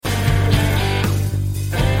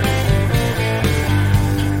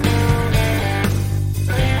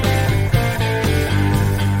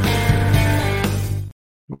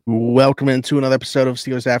Welcome into another episode of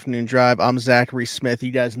Steelers Afternoon Drive. I'm Zachary Smith.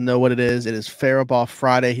 You guys know what it is. It is Faraball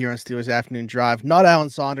Friday here on Steelers Afternoon Drive. Not Alan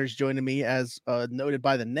Saunders joining me, as noted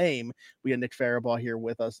by the name. We got Nick Faraball here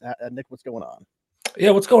with us. Nick, what's going on? Yeah,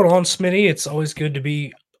 what's going on, Smitty? It's always good to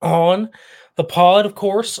be on the pod, of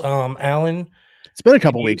course. Alan, It's been a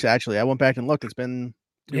couple weeks, actually. I went back and looked. It's been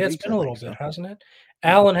 2 it's weeks, been I a think. little bit, So. hasn't it?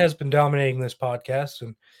 Yeah. Alan has been dominating this podcast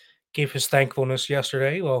and gave his thankfulness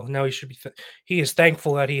yesterday. Well, now he should be. He is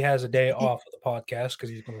thankful that he has a day off of the podcast because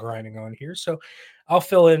he's been grinding on here. So I'll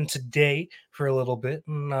fill in today for a little bit.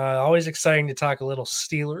 And always exciting to talk a little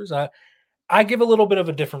Steelers. I give a little bit of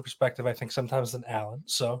a different perspective, I think, sometimes than Alan.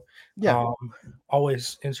 So Yeah.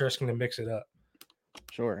 Always interesting to mix it up.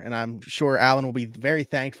 Sure. And I'm sure Alan will be very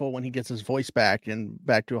thankful when he gets his voice back and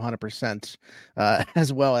back to 100%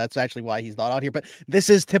 as well. That's actually why he's not on here. But this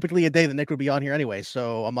is typically a day that Nick would be on here anyway.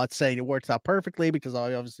 So I'm not saying it works out perfectly because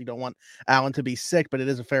I obviously don't want Alan to be sick, but it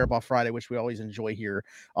is a Faraball Friday, which we always enjoy here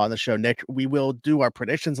on the show. Nick, we will do our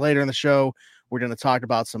predictions later in the show. We're going to talk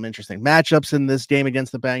about some interesting matchups in this game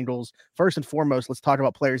against the Bengals. First and foremost, let's talk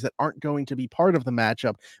about players that aren't going to be part of the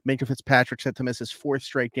matchup. Minkah Fitzpatrick set to miss his fourth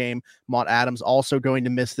straight game. Mont Adams also going to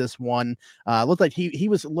miss this one. Looked like he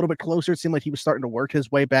was a little bit closer. It seemed like he was starting to work his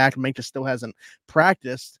way back. Minkah still hasn't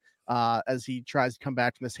practiced as he tries to come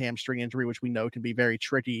back from this hamstring injury, which we know can be very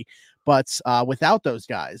tricky. But without those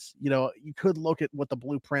guys, you could look at what the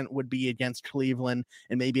blueprint would be against Cleveland,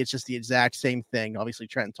 and maybe it's just the exact same thing. Obviously,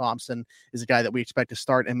 Trenton Thompson is a guy that we expect to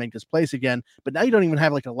start and make his place again. But now you don't even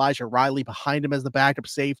have like Elijah Riley behind him as the backup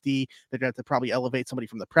safety. They're going to have to probably elevate somebody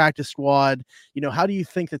from the practice squad. How do you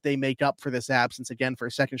think that they make up for this absence again for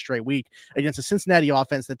a second straight week against a Cincinnati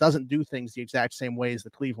offense that doesn't do things the exact same way as the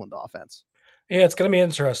Cleveland offense? Yeah, it's going to be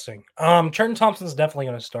interesting. Trenton Thompson's definitely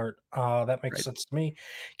going to start. That makes sense to me.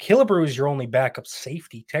 Killebrew is your only backup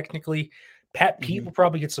safety. Technically, Pat Pete will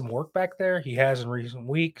probably get some work back there. He has in recent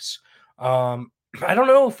weeks. I don't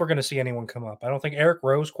know if we're going to see anyone come up. I don't think Eric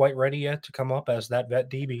Rowe's quite ready yet to come up as that vet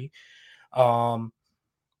DB. Jalen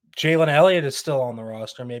Elliott is still on the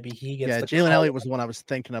roster. Maybe he gets the Jalen Elliott was the one I was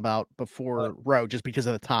thinking about before Rowe, just because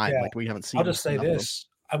of the time. Yeah, like we haven't seen. I'll just say this.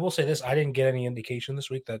 I will say this. I didn't get any indication this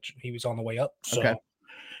week that he was on the way up. So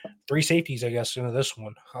 3 safeties, I guess, into this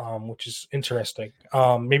one, which is interesting.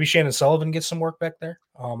 Maybe Shannon Sullivan gets some work back there.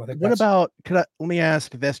 I think. What about? Let me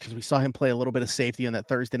ask this because we saw him play a little bit of safety in that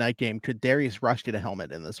Thursday night game. Could Darius Rush get a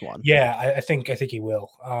helmet in this one? Yeah, I think he will.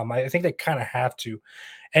 I think they kind of have to,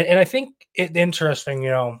 and I think it's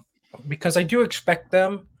interesting, because I do expect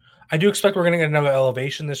we're going to get another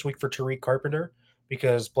elevation this week for Tariq Carpenter,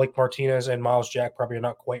 because Blake Martinez and Miles Jack probably are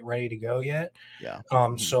not quite ready to go yet. Yeah.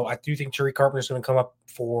 So I do think Tariq Carpenter is going to come up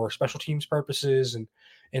for special teams purposes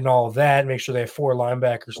and all of that, make sure they have 4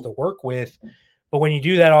 linebackers to work with. But when you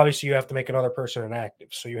do that, obviously you have to make another person inactive.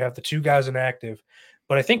 So you have the 2 guys inactive.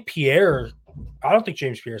 But I think I don't think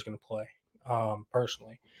James Pierre is going to play,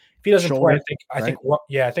 personally. If he doesn't play, I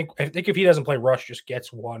think if he doesn't play, Rush just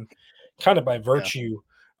gets one kind of by virtue.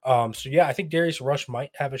 Yeah. I think Darius Rush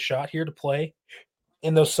might have a shot here to play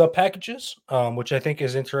in those sub packages, which I think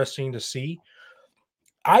is interesting to see.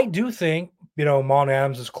 I do think, Mont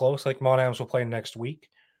Adams is close. Like Mont Adams will play next week,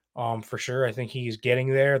 for sure. I think he's getting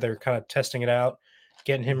there. They're kind of testing it out,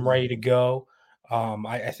 getting him ready to go.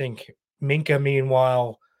 I think Minkah,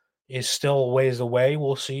 meanwhile, is still a ways away.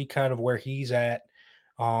 We'll see kind of where he's at.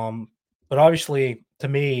 But obviously, to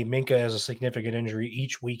me, Minkah has a significant injury.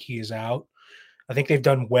 Each week he is out. I think they've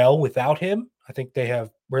done well without him. I think they have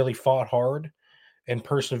really fought hard and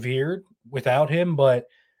persevered without him. But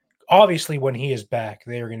obviously, when he is back,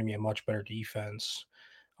 they are going to be a much better defense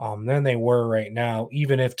than they were right now.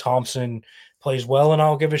 Even if Thompson plays well, and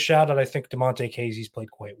I'll give a shout out, I think DeMonte Casey's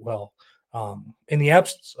played quite well in the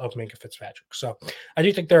absence of Minkah Fitzpatrick. So I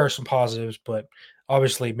do think there are some positives, but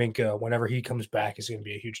obviously Minkah, whenever he comes back, is going to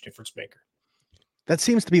be a huge difference maker. That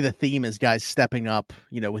seems to be the theme, is guys stepping up,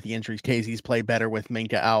 with the injuries. Casey's played better with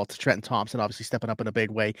Minkah out. Trenton Thompson obviously stepping up in a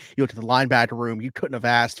big way. You look at the linebacker room, you couldn't have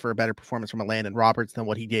asked for a better performance from Landon Roberts than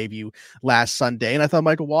what he gave you last Sunday. And I thought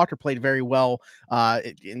Michael Walker played very well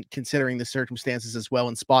in considering the circumstances as well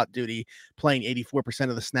in spot duty, playing 84%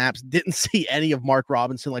 of the snaps. Didn't see any of Mark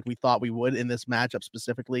Robinson like we thought we would in this matchup,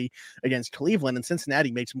 specifically against Cleveland. And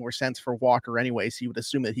Cincinnati makes more sense for Walker anyway, so you would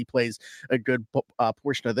assume that he plays a good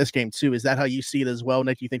portion of this game too. Is that how you see it as well,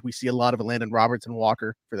 Nick? Do you think we see a lot of Landon Roberts and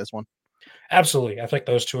Walker for this one? Absolutely. I think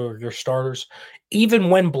those 2 are your starters. Even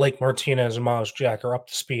when Blake Martinez and Miles Jack are up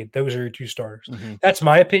to speed, those are your 2 starters. That's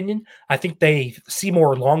my opinion. I think they see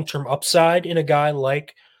more long-term upside in a guy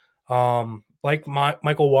like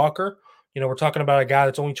Michael Walker. We're talking about a guy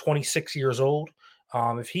that's only 26 years old.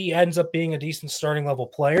 If he ends up being a decent starting level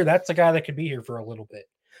player, that's a guy that could be here for a little bit,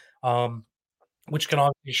 um, which can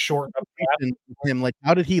obviously shorten up the With him, like,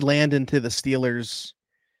 how did he land into the Steelers'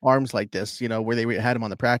 arms like this? Where they had him on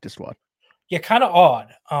the practice squad. Yeah, kind of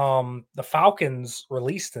odd. The Falcons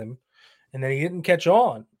released him, and then he didn't catch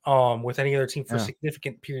on with any other team for a Yeah,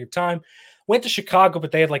 significant period of time. Went to Chicago,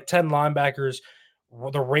 but they had like 10 linebackers.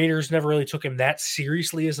 The Raiders never really took him that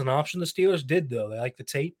seriously as an option. The Steelers did, though. They like the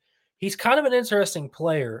tape. He's kind of an interesting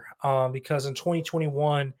player because in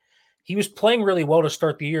 2021, he was playing really well to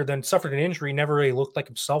start the year, then suffered an injury, never really looked like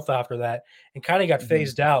himself after that, and kind of got mhm,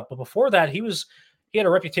 phased out. But before that, he had a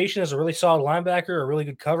reputation as a really solid linebacker, a really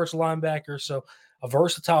good coverage linebacker, so a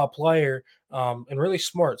versatile player and really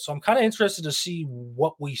smart. So I'm kind of interested to see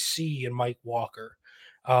what we see in Mike Walker.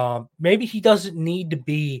 Maybe he doesn't need to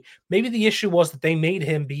be. Maybe the issue was that they made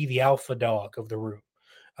him be the alpha dog of the room.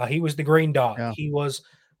 He was the green dot. yeah, He was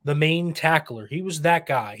the main tackler. He was that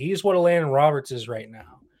guy. He is what Landon Roberts is right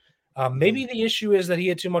now. mhm, Maybe the issue is that he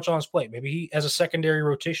had too much on his plate. Maybe he, as a secondary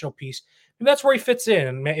rotational piece, maybe that's where he fits in.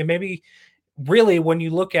 And maybe really, when you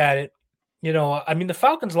look at it, I mean, the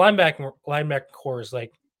Falcons linebacker core is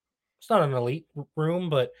like it's not an elite room,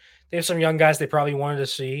 but they have some young guys they probably wanted to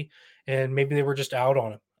see, and maybe they were just out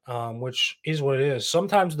on him, which is what it is.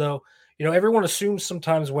 Sometimes, though, everyone assumes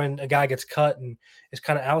sometimes when a guy gets cut and is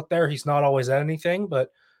kind of out there, he's not always at anything. But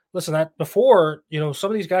listen, that before,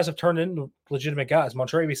 some of these guys have turned into legitimate guys.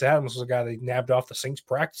 Montrevious Adams was a guy they nabbed off the Saints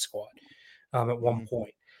practice squad at one mhm,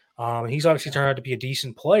 point. He's obviously yeah, turned out to be a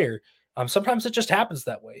decent player. Sometimes it just happens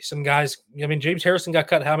that way. Some guys, I mean, James Harrison got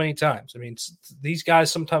cut how many times? I mean, these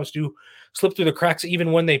guys sometimes do slip through the cracks,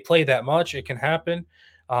 even when they play that much. It can happen.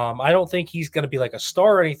 I don't think he's going to be like a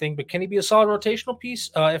star or anything, but can he be a solid rotational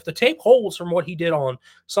piece? If the tape holds from what he did on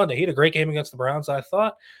Sunday, he had a great game against the Browns, I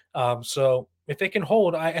thought. So if they can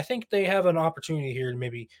hold, I think they have an opportunity here to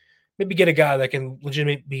maybe get a guy that can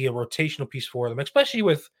legitimately be a rotational piece for them, especially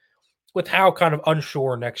with how kind of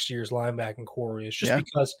unsure next year's linebacking core is, just yeah.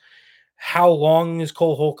 because how long is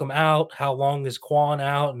Cole Holcomb out? How long is Quan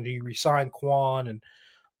out? And do you resign Quan and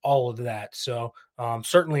all of that? So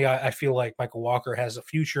certainly I feel like Michael Walker has a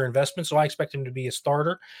future investment. So I expect him to be a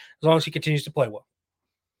starter as long as he continues to play well.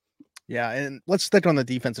 Yeah, and let's stick on the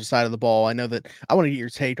defensive side of the ball. I know that I want to get your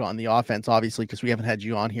take on the offense, obviously, because we haven't had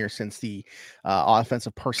you on here since the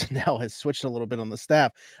offensive personnel has switched a little bit on the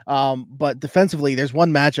staff. But defensively, there's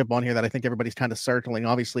one matchup on here that I think everybody's kind of circling.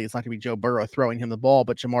 Obviously, it's not going to be Joe Burrow throwing him the ball,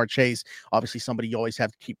 but Jamar Chase, obviously somebody you always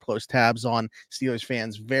have to keep close tabs on. Steelers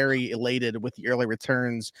fans very elated with the early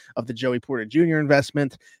returns of the Joey Porter Jr.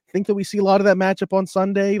 investment. Think that we see a lot of that matchup on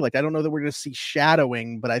Sunday. Like, I don't know that we're going to see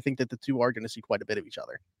shadowing, but I think that the two are going to see quite a bit of each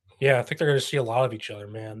other. Yeah, I think they're going to see a lot of each other,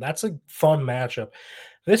 man. That's a fun matchup.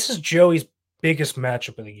 This is Joey's biggest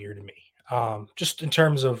matchup of the year to me, just in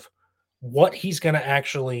terms of what he's going to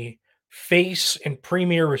actually face in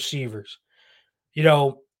premier receivers. He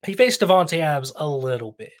faced Devontae Adams a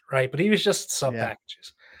little bit, right? But he was just sub Yeah.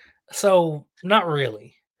 packages. So not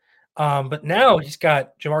really. But now he's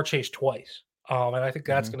got Jamar Chase twice. And I think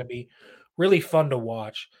that's Hmm. going to be really fun to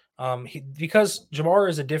watch. Because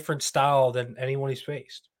Jamar is a different style than anyone he's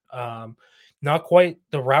faced. Not quite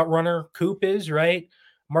the route runner Coop is, right?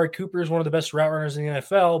 Amari Cooper is one of the best route runners in the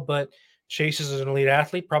NFL, but Chase is an elite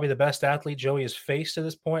athlete, probably the best athlete Joey has faced to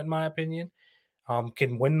this point, in my opinion.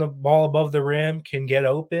 Can win the ball above the rim, can get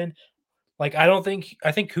open. Like I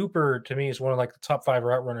think Cooper to me is one of like the top 5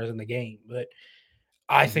 route runners in the game, but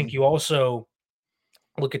I Hmm. think you also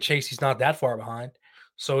look at Chase, he's not that far behind.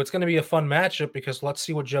 So it's going to be a fun matchup because let's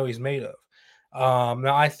see what Joey's made of.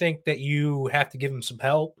 Now, I think that you have to give him some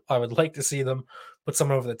help. I would like to see them put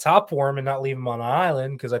someone over the top for him and not leave him on an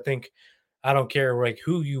island because I don't care like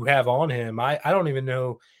who you have on him. I don't even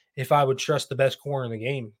know if I would trust the best corner in the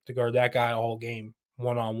game to guard that guy all game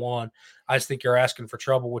one on one. I just think you're asking for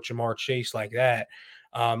trouble with Jamar Chase like that.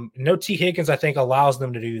 No T Higgins, I think, allows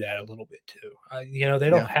them to do that a little bit too. They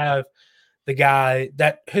don't Yeah. have the guy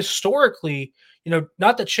that historically,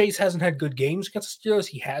 not that Chase hasn't had good games against the Steelers,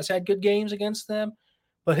 he has had good games against them,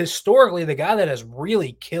 but historically, the guy that has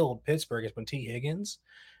really killed Pittsburgh has been T. Higgins,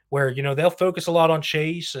 where they'll focus a lot on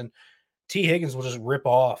Chase and T. Higgins will just rip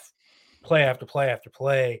off play after play after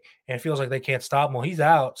play, and it feels like they can't stop him. Well, he's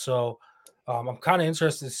out, so I'm kind of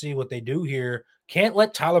interested to see what they do here. Can't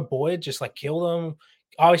let Tyler Boyd just like kill them.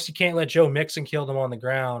 Obviously, can't let Joe Mixon kill them on the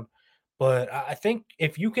ground. But I think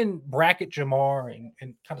if you can bracket Jamar and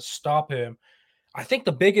kind of stop him, I think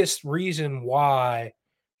the biggest reason why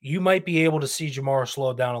you might be able to see Jamar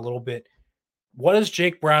slow down a little bit. What is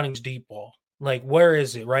Jake Browning's deep ball? Like, where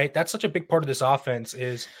is it, right? That's such a big part of this offense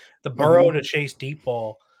is the Burrow Hmm. to chase deep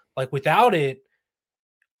ball. Like, without it,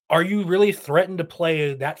 are you really threatened to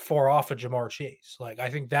play that far off of Jamar Chase? Like, I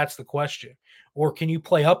think that's the question. Or can you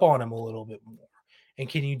play up on him a little bit more? And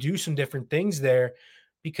can you do some different things there?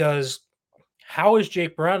 Because how is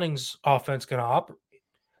Jake Browning's offense going to operate?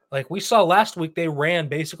 Like we saw last week, they ran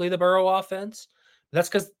basically the Burrow offense. That's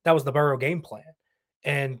because that was the Burrow game plan.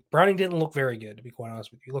 And Browning didn't look very good, to be quite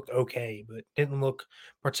honest with you. He looked okay, but didn't look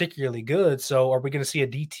particularly good. So are we going to see a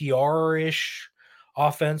DTR-ish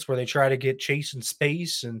offense where they try to get Chase in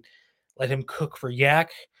space and let him cook for Yak?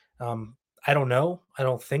 I don't know. I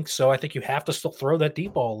don't think so. I think you have to still throw that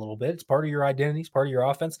deep ball a little bit. It's part of your identity. It's part of your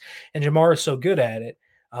offense. And Jamar is so good at it.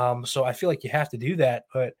 So I feel like you have to do that.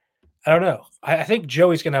 But I don't know. I think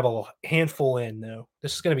Joey's going to have a handful in, though.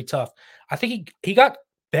 This is going to be tough. I think he got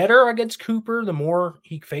better against Cooper the more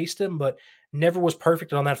he faced him, but never was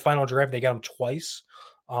perfect on that final drive. They got him twice.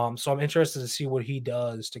 So I'm interested to see what he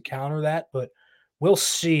does to counter that, but we'll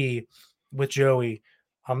see with Joey.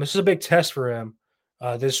 This is a big test for him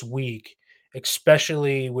this week,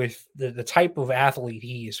 especially with the type of athlete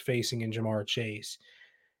he is facing in Jamar Chase.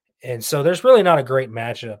 And so there's really not a great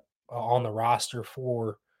matchup on the roster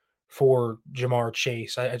for Jamar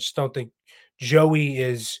Chase. I just don't think Joey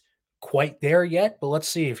is quite there yet, but let's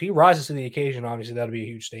see if he rises to the occasion. Obviously, that'll be a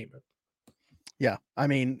huge statement. Yeah, I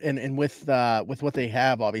mean, and with what they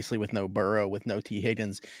have, obviously with no Burrow, with no T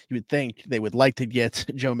Higgins, you would think they would like to get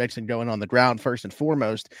Joe Mixon going on the ground first and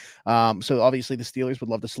foremost. So obviously the Steelers would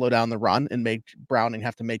love to slow down the run and make Browning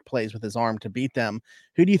have to make plays with his arm to beat them.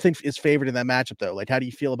 Who do you think is favored in that matchup, though? Like, how do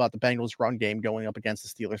you feel about the Bengals' run game going up against the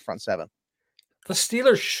Steelers' front seven? The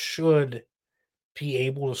Steelers should be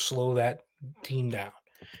able to slow that team down.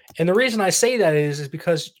 And the reason I say that is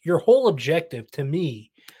because your whole objective to me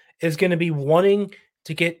is going to be wanting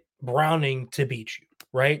to get Browning to beat you,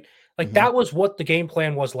 right? Like Mm-hmm. that was what the game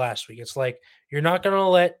plan was last week. It's like you're not going to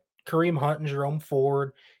let Kareem Hunt and Jerome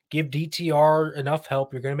Ford give DTR enough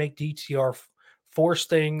help. You're going to make DTR force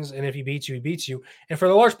things, and if he beats you, he beats you. And for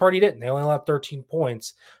the large part, he didn't. They only allowed 13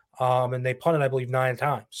 points, and they punted, I believe, 9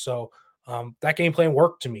 times. So that game plan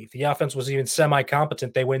worked to me. If the offense was even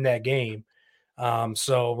semi-competent, they win that game.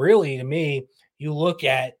 So really, to me, you look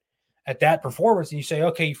at that performance and you say,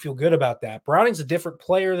 okay, you feel good about that. Browning's a different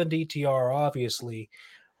player than DTR, obviously,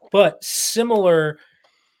 but similar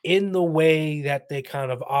in the way that they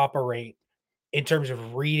kind of operate in terms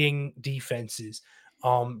of reading defenses.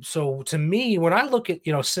 So to me, when I look at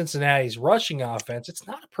Cincinnati's rushing offense, it's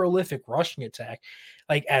not a prolific rushing attack,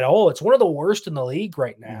 like at all. It's one of the worst in the league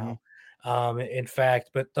right Mm-hmm. now. In fact,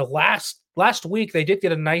 but the last week they did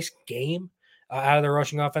get a nice game out of their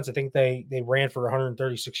rushing offense. I think they ran for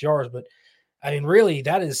 136 yards, but I mean, really,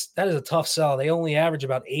 that is a tough sell. They only average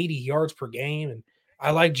about 80 yards per game, and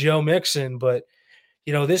I like Joe Mixon, but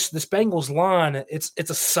this Bengals line, it's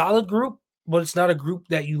a solid group, but it's not a group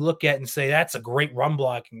that you look at and say that's a great run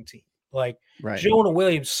blocking team. Like Right. Jonah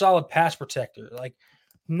Williams, solid pass protector, like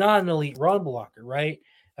not an elite run blocker, right?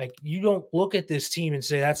 Like you don't look at this team and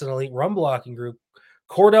say that's an elite run blocking group.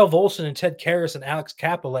 Cordell Volson and Ted Karras and Alex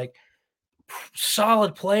Kappa, like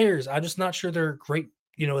solid players. I'm just not sure they're great,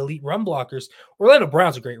 elite run blockers. Orlando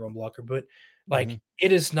Brown's a great run blocker, but Mm-hmm. like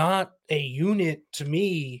it is not a unit to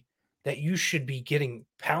me that you should be getting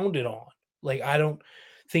pounded on. Like I don't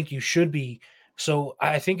think you should be. So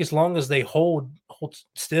I think as long as they hold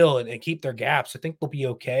still and keep their gaps, I think they'll be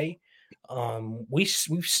okay. We've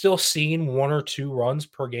still seen 1 or 2 runs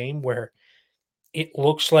per game where it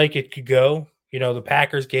looks like it could go. The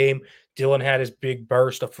Packers game, Dylan had his big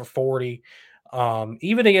burst up for 40.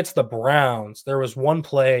 Even against the Browns, there was one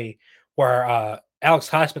play where Alex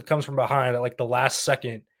Highsmith comes from behind at like the last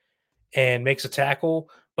second and makes a tackle,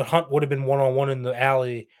 but Hunt would have been one-on-one in the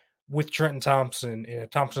alley with Trenton Thompson. And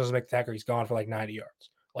if Thompson doesn't make the tackle, he's gone for like 90 yards.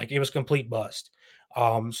 Like it was complete bust.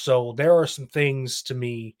 So there are some things to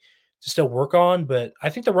me to still work on, but I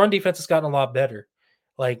think the run defense has gotten a lot better.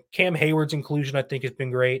 Like Cam Hayward's inclusion, I think, has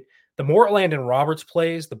been great. The more Landon Roberts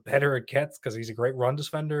plays, the better it gets because he's a great run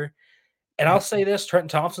defender. And I'll Right. say this: Trenton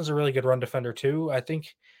Thompson's a really good run defender too. I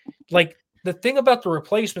think, like the thing about the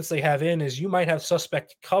replacements they have in is you might have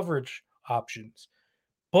suspect coverage options,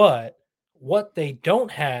 but what they don't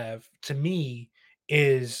have to me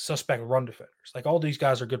is suspect run defenders. Like all these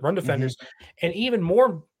guys are good run Mm-hmm. defenders, and even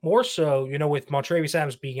more so, with Montravius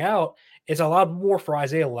Adams being out, it's allowed more for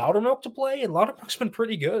Isaiah Loudermilk to play, and Loudermilk's been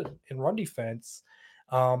pretty good in run defense.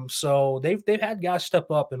 So they've had guys step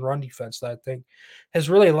up in run defense that I think has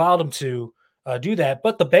really allowed them to do that.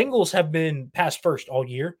 But the Bengals have been pass first all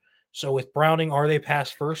year. So with Browning, are they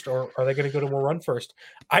pass first or are they going to go to more run first?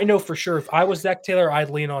 I know for sure if I was Zach Taylor, I'd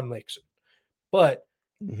lean on Mixon. But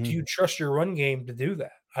Mm-hmm. do you trust your run game to do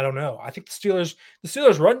that? I don't know. I think the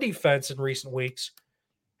Steelers' run defense in recent weeks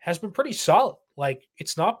has been pretty solid. Like,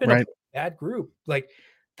 it's not been a Right. bad group. Like,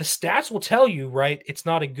 the stats will tell you, right? It's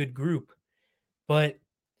not a good group. But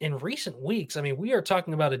in recent weeks, I mean, we are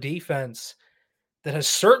talking about a defense that has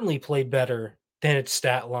certainly played better than its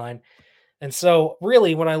stat line. And so,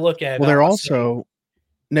 really, when I look at it, Well, I'll they're say, also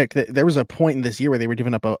Nick, there was a point in this year where they were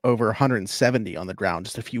giving up over 170 on the ground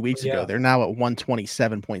just a few weeks ago. yeah, They're now at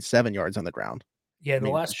 127.7 yards on the ground. yeah, in I the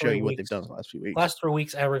mean, to last show three you what they've weeks, done in the last few weeks. last 3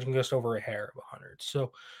 weeks, averaging just over a hair of 100.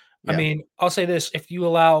 So, I Yeah, mean, I'll say this: if you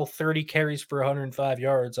allow 30 carries for 105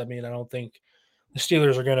 yards, I mean, I don't think the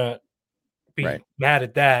Steelers are going to right. be mad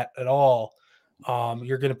at that at all.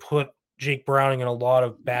 You're going to put Jake Browning in a lot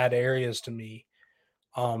of bad areas to me.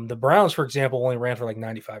 The Browns, for example, only ran for like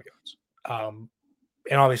 95 yards.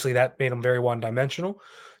 And obviously that made them very one dimensional.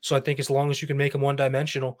 So I think as long as you can make them one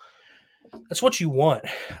dimensional, that's what you want.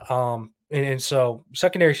 And so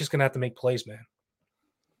secondary is just going to have to make plays, man.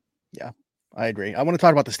 Yeah, I agree. I want to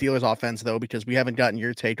talk about the Steelers offense though, because we haven't gotten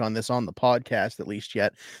your take on this on the podcast at least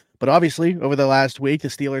yet. But obviously, over the last week, the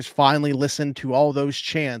Steelers finally listened to all those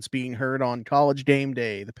chants being heard on College Game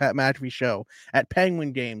Day, the Pat McAfee Show, at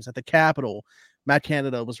Penguin games, at the Capitol. Matt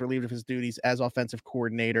Canada was relieved of his duties as offensive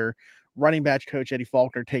coordinator. Running back coach Eddie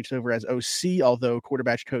Faulkner takes over as OC, although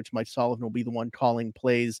quarterback coach Mike Sullivan will be the one calling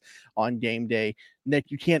plays on game day.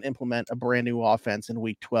 Nick, you can't implement a brand new offense in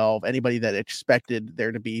week 12. Anybody that expected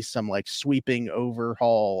there to be some like sweeping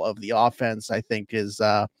overhaul of the offense, I think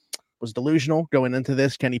was delusional going into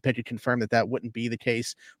this. Kenny Pickett confirmed that wouldn't be the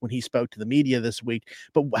case when he spoke to the media this week.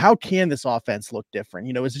 But how can this offense look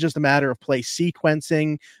different? Is it just a matter of play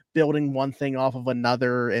sequencing, building one thing off of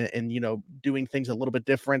another, and doing things a little bit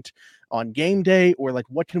different on game day? Or like,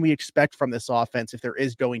 what can we expect from this offense if there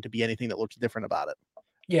is going to be anything that looks different about it?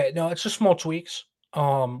 Yeah, no, it's just small tweaks.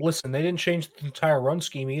 Listen, they didn't change the entire run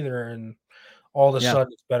scheme either, and all of a Yeah.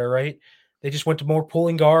 sudden it's better, right? They just went to more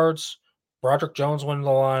pulling guards. Broderick Jones went in the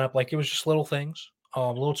lineup. Like, it was just little things,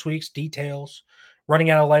 little tweaks, details, running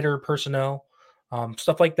out of lighter personnel,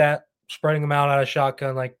 stuff like that, spreading them out of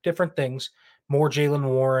shotgun, like different things. More Jalen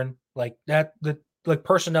Warren, like that, like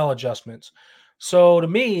personnel adjustments. So to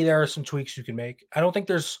me, there are some tweaks you can make. I don't think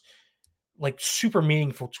there's like super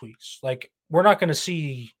meaningful tweaks. Like, we're not going to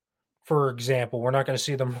see, for example, we're not going to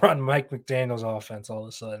see them run Mike McDaniel's offense all of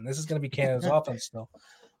a sudden. This is going to be Canada's offense still.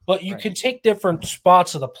 But you Right. can take different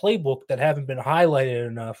spots of the playbook that haven't been highlighted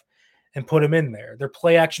enough and put them in there. Their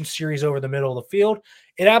play action series over the middle of the field,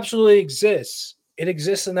 it absolutely exists. It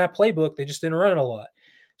exists in that playbook. They just didn't run it a lot.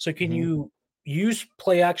 So can Mm-hmm. you use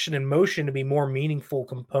play action and motion to be more meaningful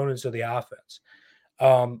components of the offense?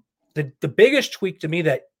 Um, the biggest tweak to me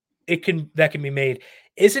that can be made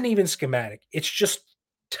isn't even schematic. It's just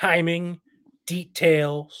timing,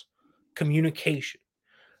 details, communication.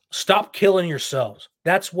 Stop killing yourselves.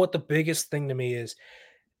 That's what the biggest thing to me is.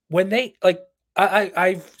 When they like,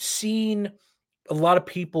 I've seen a lot of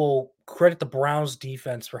people credit the Browns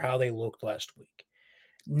defense for how they looked last week.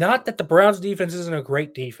 Not that the Browns defense isn't a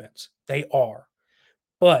great defense. They are.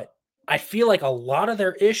 But I feel like a lot of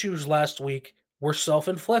their issues last week were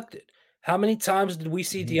self-inflicted. How many times did we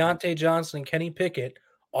see Mm-hmm. Deontay Johnson and Kenny Pickett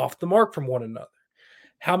off the mark from one another?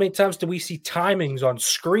 How many times did we see timings on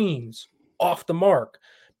screens off the mark?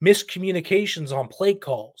 Miscommunications on play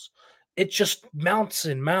calls? It just mounts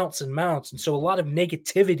and mounts and mounts. And so a lot of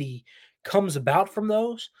negativity comes about from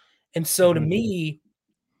those. And so to Mm-hmm. me,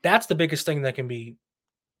 that's the biggest thing that can be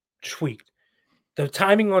tweaked. The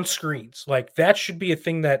timing on screens, like that should be a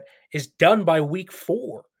thing that is done by week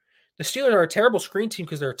 4. The Steelers are a terrible screen team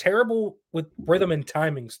because they're terrible with rhythm and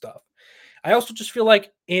timing stuff. I also just feel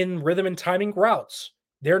like in rhythm and timing routes,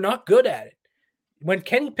 they're not good at it. When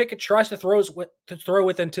Kenny Pickett tries to throw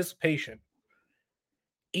with anticipation,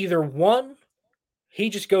 either one, he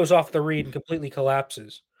just goes off the read and completely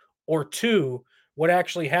collapses, or two, what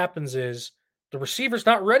actually happens is the receiver's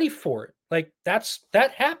not ready for it. Like,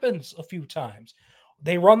 that happens a few times.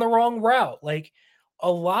 They run the wrong route. Like, a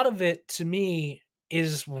lot of it to me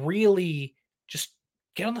is really just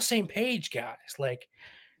get on the same page, guys. Like,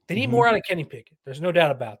 they need Mm-hmm. more out of Kenny Pickett. There's no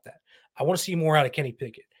doubt about that. I want to see more out of Kenny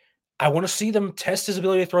Pickett. I want to see them test his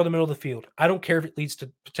ability to throw the middle of the field. I don't care if it leads to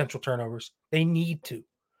potential turnovers. They need to.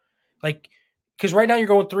 Like, because right now you're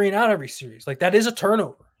going 3 and out every series. Like, that is a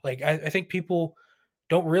turnover. Like, I think people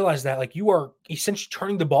don't realize that. Like, you are essentially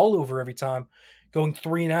turning the ball over every time, going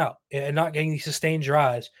 3 and out and not getting these sustained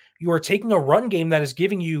drives. You are taking a run game that is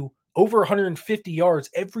giving you over 150 yards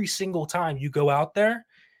every single time you go out there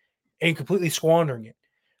and completely squandering it.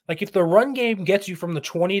 Like, if the run game gets you from the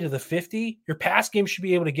 20 to the 50, your pass game should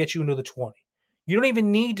be able to get you into the 20. You don't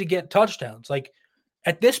even need to get touchdowns. Like,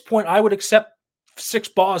 At this point, I would accept 6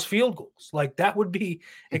 balls field goals. Like that would be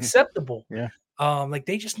acceptable. Yeah. Like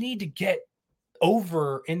they just need to get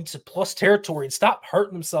over into plus territory and stop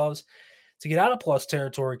hurting themselves to get out of plus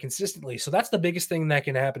territory consistently. So that's the biggest thing that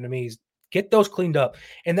can happen to me is get those cleaned up,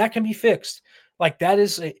 and that can be fixed. Like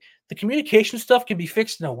the communication stuff can be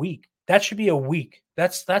fixed in a week. That should be a week.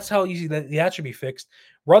 That's how easy that should be fixed.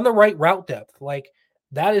 Run the right route depth. Like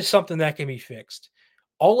that is something that can be fixed.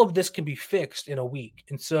 All of this can be fixed in a week.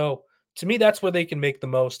 And so to me, that's where they can make the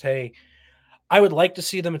most. Hey, I would like to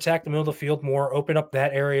see them attack the middle of the field more, open up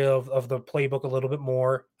that area of the playbook a little bit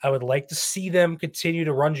more. I would like to see them continue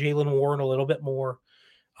to run Jalen Warren a little bit more.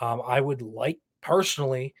 I would like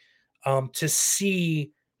personally to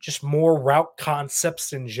see just more route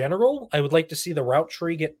concepts in general. I would like to see the route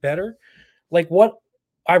tree get better. Like what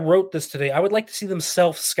I wrote this today, I would like to see them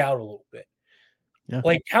self scout a little bit. Yeah.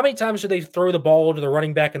 Like how many times do they throw the ball to the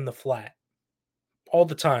running back in the flat? All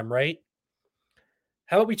the time, right?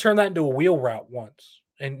 How about we turn that into a wheel route once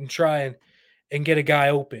and try and get a guy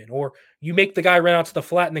open, or you make the guy run out to the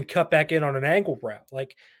flat and then cut back in on an angle route.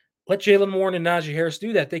 Like let Jalen Warren and Najee Harris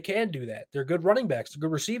do that. They can do that. They're good running backs. They're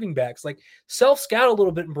good receiving backs. Like self scout a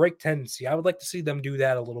little bit and break tendency. I would like to see them do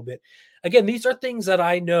that a little bit. Again, these are things that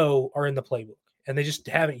I know are in the playbook and they just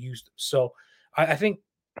haven't used them. So I think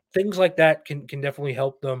things like that can definitely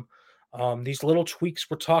help them. These little tweaks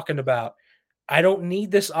we're talking about. I don't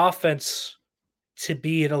need this offense to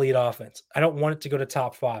be an elite offense. I don't want it to go to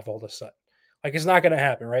top 5 all of a sudden. Like it's not going to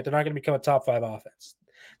happen, right? They're not going to become a top 5 offense.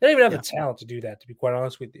 They don't even have the Yeah. talent to do that, to be quite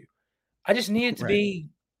honest with you. I just need it to Right. be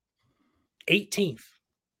 18th.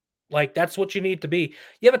 Like that's what you need to be.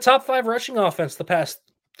 You have a top 5 rushing offense the past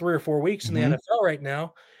 3 or 4 weeks in the Hmm. NFL right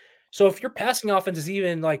now. So if your passing offense is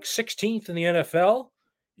even like 16th in the NFL,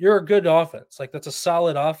 you're a good offense. Like that's a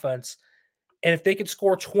solid offense. And if they could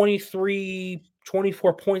score 23,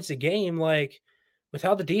 24 points a game, like with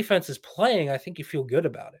how the defense is playing, I think you feel good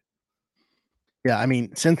about it. Yeah, I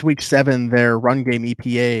mean, since week 7, their run game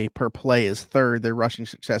EPA per play is third. Their rushing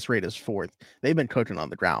success rate is fourth. They've been cooking on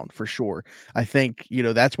the ground for sure. I think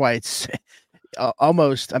that's why it's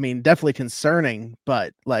almost, I mean, definitely concerning,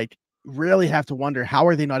 but like really have to wonder how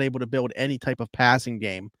are they not able to build any type of passing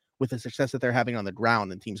game with the success that they're having on the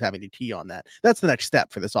ground and teams having to key on that. That's the next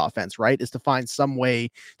step for this offense, right? Is to find some way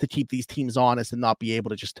to keep these teams honest and not be able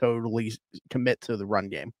to just totally commit to the run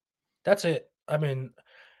game. That's it. I mean,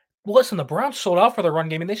 listen, the Browns sold out for the run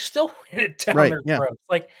game and they still ran it down Right. their Yeah. throats.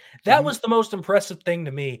 Like that Hmm. was the most impressive thing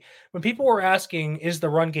to me. When people were asking, is the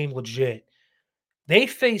run game legit? They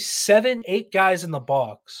faced 7, 8 guys in the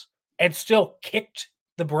box and still kicked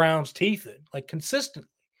the Browns' teeth in, like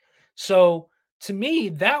consistently. So to me,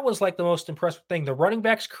 that was like the most impressive thing. The running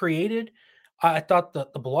backs created. I thought the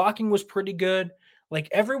blocking was pretty good. Like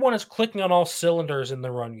everyone is clicking on all cylinders in the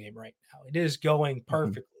run game right now. It is going Hmm.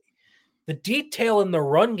 perfectly. The detail in the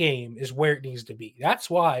run game is where it needs to be. That's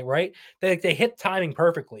why, right? They hit timing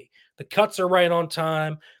perfectly. The cuts are right on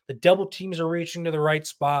time. The double teams are reaching to the right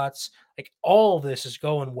spots. Like all of this is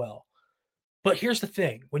going well. But here's the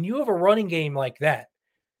thing: when you have a running game like that,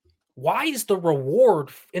 why is the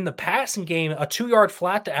reward in the passing game a 2-yard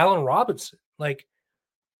flat to Allen Robinson? Like,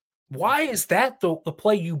 why is that the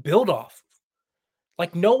play you build off?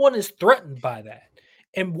 Like, no one is threatened by that.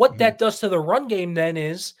 And what Hmm. that does to the run game then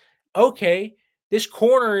is okay, this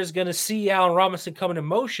corner is going to see Allen Robinson coming in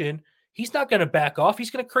motion. He's not going to back off.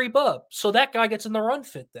 He's going to creep up. So that guy gets in the run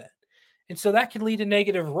fit then. And so that can lead to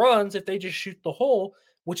negative runs if they just shoot the hole,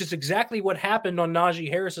 which is exactly what happened on Najee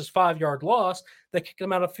Harris's 5-yard loss that kicked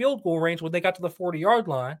them out of field goal range when they got to the 40-yard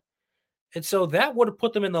line. And so that would have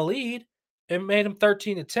put them in the lead and made them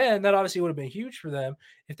 13-10. That obviously would have been huge for them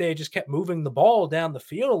if they had just kept moving the ball down the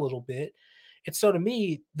field a little bit. And so to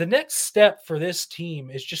me, the next step for this team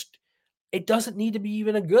is just it doesn't need to be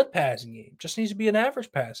even a good passing game. It just needs to be an average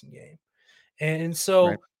passing game. And Right.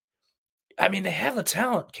 so I mean, they have the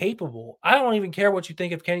talent capable. I don't even care what you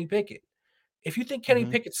think of Kenny Pickett. If you think Kenny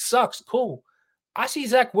Hmm. Pickett sucks, cool. I see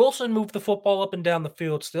Zach Wilson move the football up and down the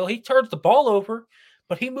field still. He turns the ball over,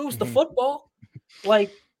 but he moves the Hmm. football.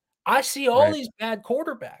 Like, I see all Right. these bad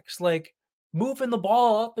quarterbacks, like, moving the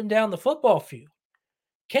ball up and down the football field.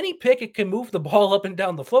 Kenny Pickett can move the ball up and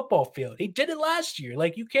down the football field. He did it last year.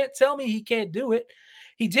 Like, you can't tell me he can't do it.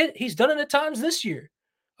 He's done it at times this year.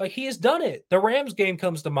 Like, he has done it. The Rams game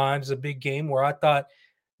comes to mind as a big game where I thought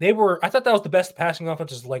that was the best passing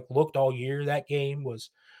offenses like looked all year. That game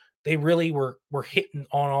was they really were hitting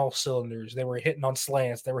on all cylinders. They were hitting on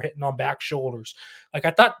slants. They were hitting on back shoulders. Like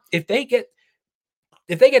I thought if they get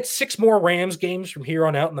 6 more Rams games from here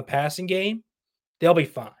on out in the passing game, they'll be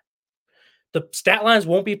fine. The stat lines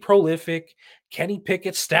won't be prolific. Kenny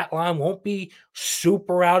Pickett's stat line won't be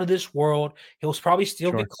super out of this world. He'll probably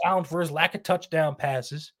still get Sure. clowned for his lack of touchdown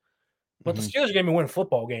passes. But the Hmm. Steelers are going to be winning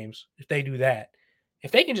football games if they do that.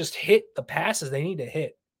 If they can just hit the passes they need to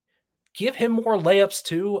hit, give him more layups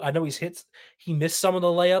too. I know he missed some of the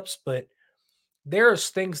layups, but there's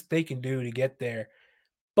things they can do to get there.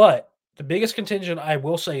 But the biggest contingent I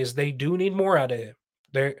will say is they do need more out of him.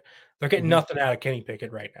 They're they're getting Hmm. nothing out of Kenny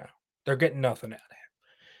Pickett right now. They're getting nothing out of him.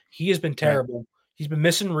 He has been Right. terrible. He's been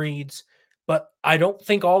missing reads, but I don't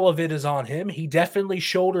think all of it is on him. He definitely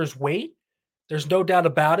shoulders weight. There's no doubt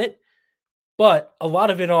about it. But a lot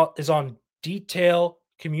of it is on detail,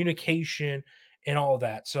 communication, and all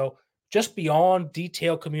that. So just beyond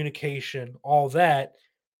detail, communication, all that,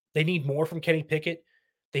 they need more from Kenny Pickett.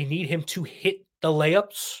 They need him to hit the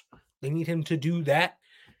layups. They need him to do that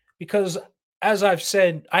because, as I've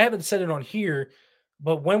said, I haven't said it on here,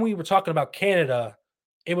 but when we were talking about Canada,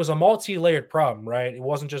 it was a multi-layered problem, right? It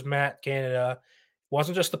wasn't just Matt Canada, it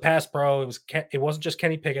wasn't just the pass pro. It wasn't just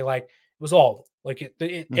Kenny Pickett. Like it was all like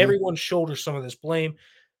Hmm. everyone shoulders some of this blame.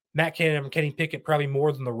 Matt Canada and Kenny Pickett probably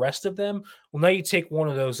more than the rest of them. Well, now you take one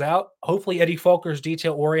of those out. Hopefully, Eddie Falker's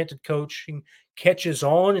detail-oriented coaching catches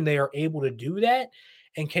on, and they are able to do that.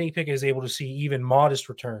 And Kenny Pickett is able to see even modest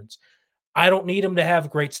returns. I don't need him to have a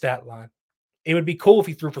great stat line. It would be cool if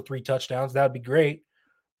he threw for 3 touchdowns. That would be great.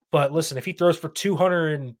 But listen, if he throws for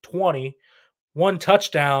 220, one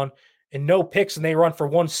touchdown, and no picks, and they run for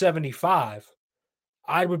 175,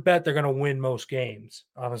 I would bet they're going to win most games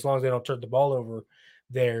as long as they don't turn the ball over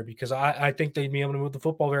there because I think they'd be able to move the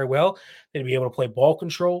football very well. They'd be able to play ball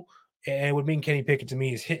control. And it would mean Kenny Pickett to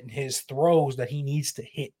me is hitting his throws that he needs to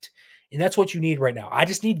hit. And that's what you need right now. I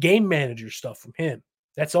just need game manager stuff from him.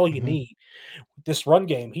 That's all you Hmm. need. This run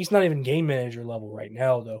game, he's not even game manager level right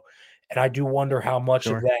now, though. And I do wonder how much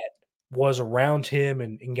of Sure. that was around him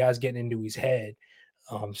and guys getting into his head.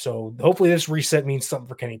 So hopefully this reset means something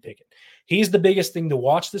for Kenny Pickett. He's the biggest thing to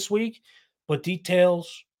watch this week, but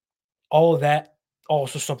details, all of that,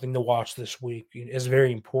 also something to watch this week is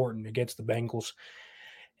very important against the Bengals.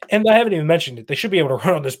 And I haven't even mentioned it. They should be able to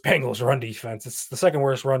run on this Bengals run defense. It's the second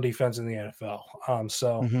worst run defense in the NFL.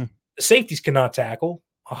 So Hmm. the safeties cannot tackle.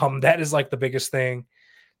 That is like the biggest thing.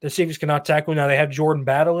 The safeties cannot tackle. Now they have Jordan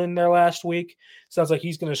Battle in there last week. Sounds like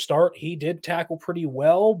he's going to start. He did tackle pretty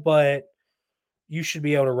well, but you should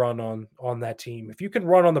be able to run on that team. If you can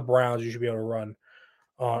run on the Browns, you should be able to run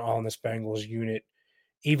on this Bengals unit,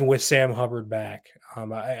 even with Sam Hubbard back.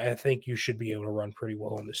 I think you should be able to run pretty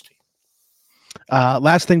well on this team.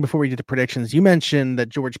 Last thing before we get to predictions, you mentioned that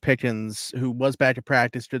George Pickens, who was back to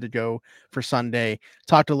practice, good to go for Sunday,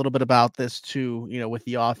 talked a little bit about this too, with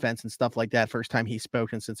the offense and stuff like that. First time he's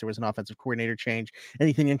spoken since there was an offensive coordinator change.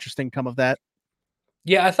 Anything interesting come of that?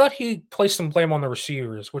 Yeah, I thought he placed some blame on the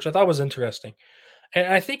receivers, which I thought was interesting.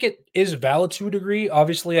 And I think it is valid to a degree.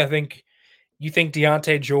 Obviously, I think you think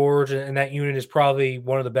Deontay George and that unit is probably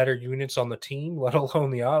one of the better units on the team, let alone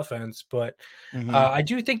the offense. But Hmm. I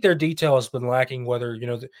do think their detail has been lacking, whether,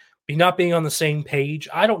 be not being on the same page.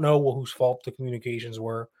 I don't know whose fault the communications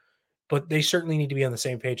were, but they certainly need to be on the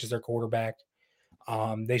same page as their quarterback.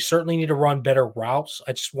 They certainly need to run better routes.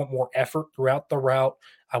 I just want more effort throughout the route.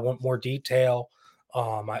 I want more detail.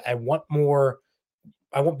 I want more.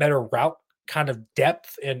 I want better route kind of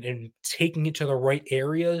depth and taking it to the right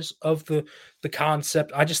areas of the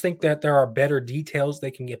concept. I just think that there are better details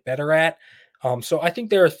they can get better at. So I think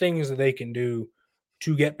there are things that they can do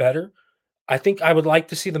to get better. I think I would like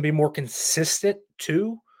to see them be more consistent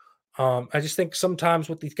too. I just think sometimes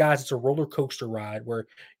with these guys, it's a roller coaster ride where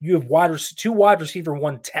you have two wide receiver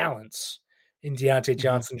one talents in Deontay Hmm.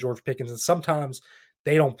 Johnson, George Pickens, and sometimes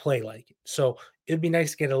they don't play like it. So it'd be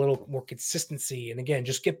nice to get a little more consistency and again,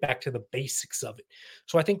 just get back to the basics of it.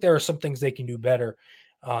 So I think there are some things they can do better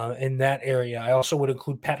in that area. I also would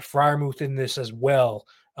include Pat Fryermuth in this as well,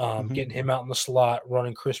 Hmm. getting him out in the slot,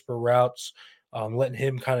 running crisper routes, letting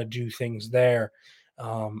him kind of do things there.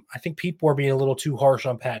 I think people are being a little too harsh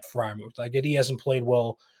on Pat Fryermuth. I get he hasn't played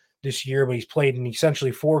well this year, but he's played in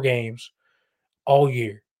essentially 4 games all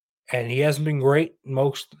year, and he hasn't been great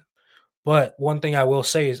most. But one thing I will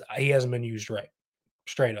say is he hasn't been used right,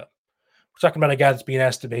 straight up. We're talking about a guy that's being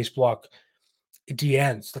asked to base block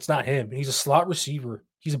DNs. That's not him. He's a slot receiver.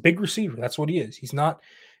 He's a big receiver. That's what he is. He's not.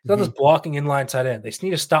 He's not Hmm. this blocking inline tight end. They just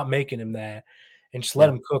need to stop making him that and just let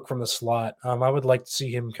Yeah. him cook from the slot. I would like to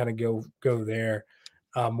see him kind of go there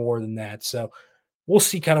more than that. So we'll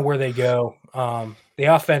see kind of where they go. The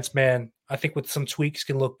offense, man, I think with some tweaks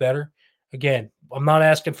can look better. Again, I'm not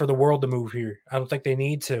asking for the world to move here. I don't think they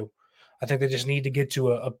need to. I think they just need to get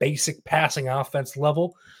to a basic passing offense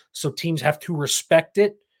level so teams have to respect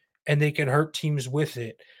it and they can hurt teams with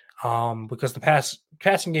it. Because the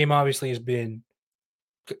passing game obviously has been,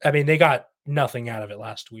 I mean, they got nothing out of it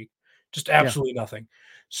last week, just Yeah. absolutely nothing.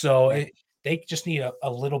 So Right. they just need a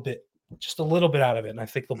little bit, just a little bit out of it, and I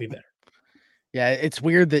think they'll be better. Yeah, it's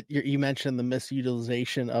weird that you mentioned the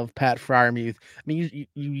misutilization of Pat Fryermuth. I mean,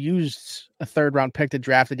 you used a third round pick to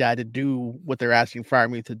draft a guy to do what they're asking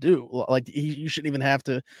Fryermuth to do. Like you shouldn't even have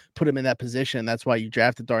to put him in that position. That's why you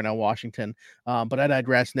drafted Darnell Washington. But I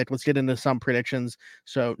digress, Nick. Let's get into some predictions.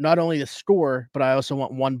 So not only the score, but I also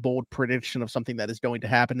want one bold prediction of something that is going to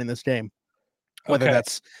happen in this game. Whether Okay.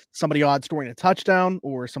 that's somebody odd scoring a touchdown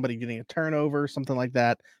or somebody getting a turnover, something like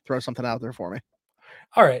that. Throw something out there for me.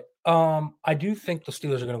 All right. I do think the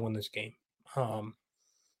Steelers are going to win this game. Um,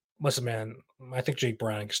 Listen, man, I think Jake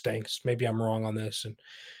Browning stinks. Maybe I'm wrong on this, and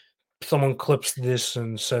someone clips this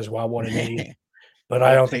and says, "Wow, what an idiot!" But I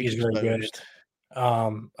Bold don't think takes he's very good.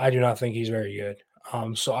 exposed. I do not think he's very good.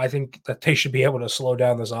 So I think that they should be able to slow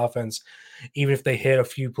down this offense, even if they hit a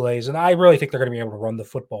few plays. And I really think they're going to be able to run the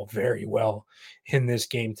football very well in this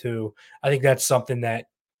game too. I think that's something that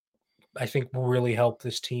I think will really help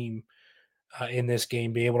this team in this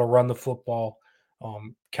game, be able to run the football,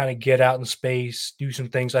 kind of get out in space, do some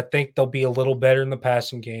things. I think they'll be a little better in the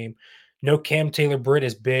passing game. No, Cam Taylor Britt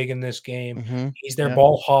is big in this game. Mhm. He's their Yeah.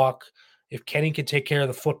 ball hawk. If Kenny can take care of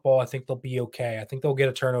the football, I think they'll be okay. I think they'll get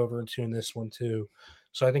a turnover or two in this one too.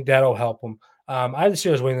 So I think that'll help them. I have the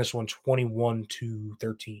Steelers winning this one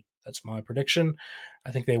 21-13. That's my prediction.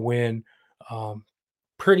 I think they win.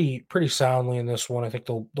 Pretty soundly in this one. I think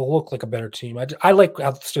they'll look like a better team. I like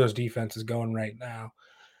how the Steelers defense is going right now.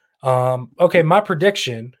 Okay, my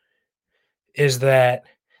prediction is that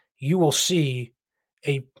you will see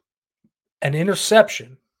a an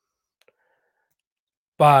interception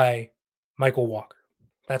by Michael Walker.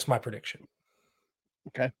 That's my prediction.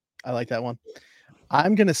 Okay. I like that one.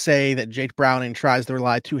 I'm gonna say that Jake Browning tries to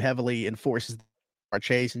rely too heavily and forces our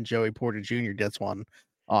Chase and Joey Porter Jr. gets one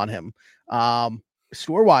on him.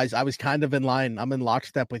 Score wise, I was kind of in line. I'm in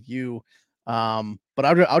lockstep with you. But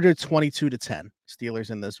I'll do 22-10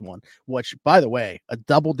 Steelers in this one, which by the way, a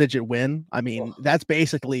double digit win. I mean, that's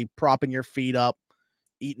basically propping your feet up,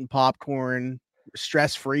 eating popcorn,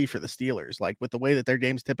 stress free for the Steelers. Like with the way that their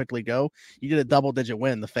games typically go, you get a double digit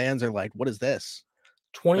win. The fans are like, what is this?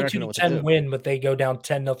 They're not 22 gonna know to what to 10 do. win, but they go down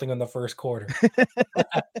 10-0 in the first quarter.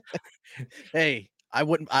 Hey, I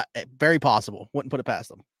wouldn't. Very possible. Wouldn't put it past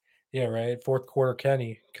them. Yeah, right. Fourth quarter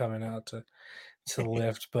Kenny coming out to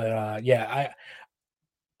lift. But yeah,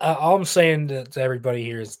 all I'm saying to everybody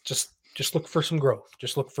here is just look for some growth.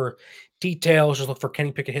 Just look for details. Just look for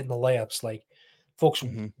Kenny Pickett hitting the layups. Like, folks,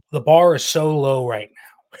 Mm-hmm. the bar is so low right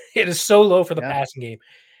now. It is so low for the Yeah. passing game.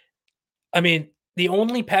 I mean, the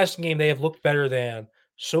only passing game they have looked better than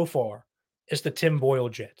so far is the Tim Boyle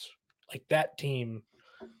Jets. Like that team,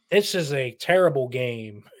 this is a terrible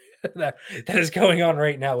game that is going on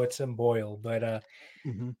right now with Tim Boyle. But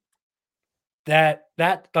Mm-hmm. that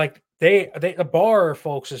like they the bar,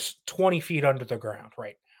 folks, is 20 feet under the ground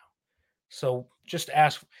right now. So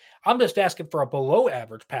I'm just asking for a below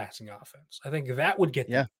average passing offense. I think that would get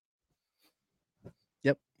them. Yeah.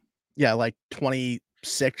 Yep. Yeah. Like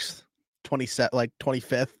 26th, 27, like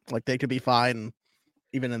 25th. Like they could be fine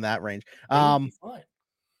even in that range. They would be fine.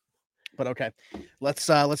 But okay. Let's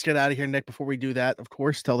get out of here, Nick. Before we do that, of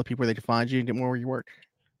course, tell the people where they can find you and get more where you work.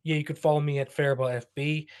 Yeah, you could follow me at Faribault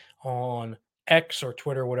FB on X or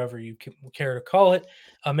Twitter, whatever you care to call it.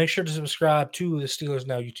 Make sure to subscribe to the Steelers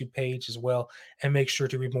Now YouTube page as well, and make sure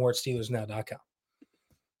to read more at SteelersNow.com.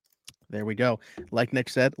 There we go. Like Nick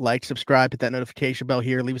said, like, subscribe, hit that notification bell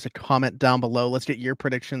here. Leave us a comment down below. Let's get your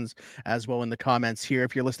predictions as well in the comments here.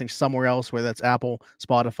 If you're listening somewhere else, whether that's Apple,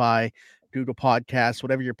 Spotify, Google Podcasts,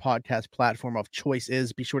 whatever your podcast platform of choice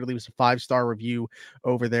is, be sure to leave us a 5-star review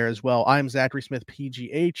over there as well. I'm Zachary Smith,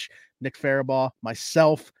 PGH, Nick Faribault,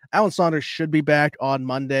 myself. Alan Saunders should be back on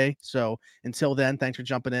Monday. So until then, thanks for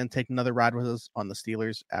jumping in. Take another ride with us on the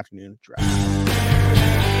Steelers Afternoon Draft.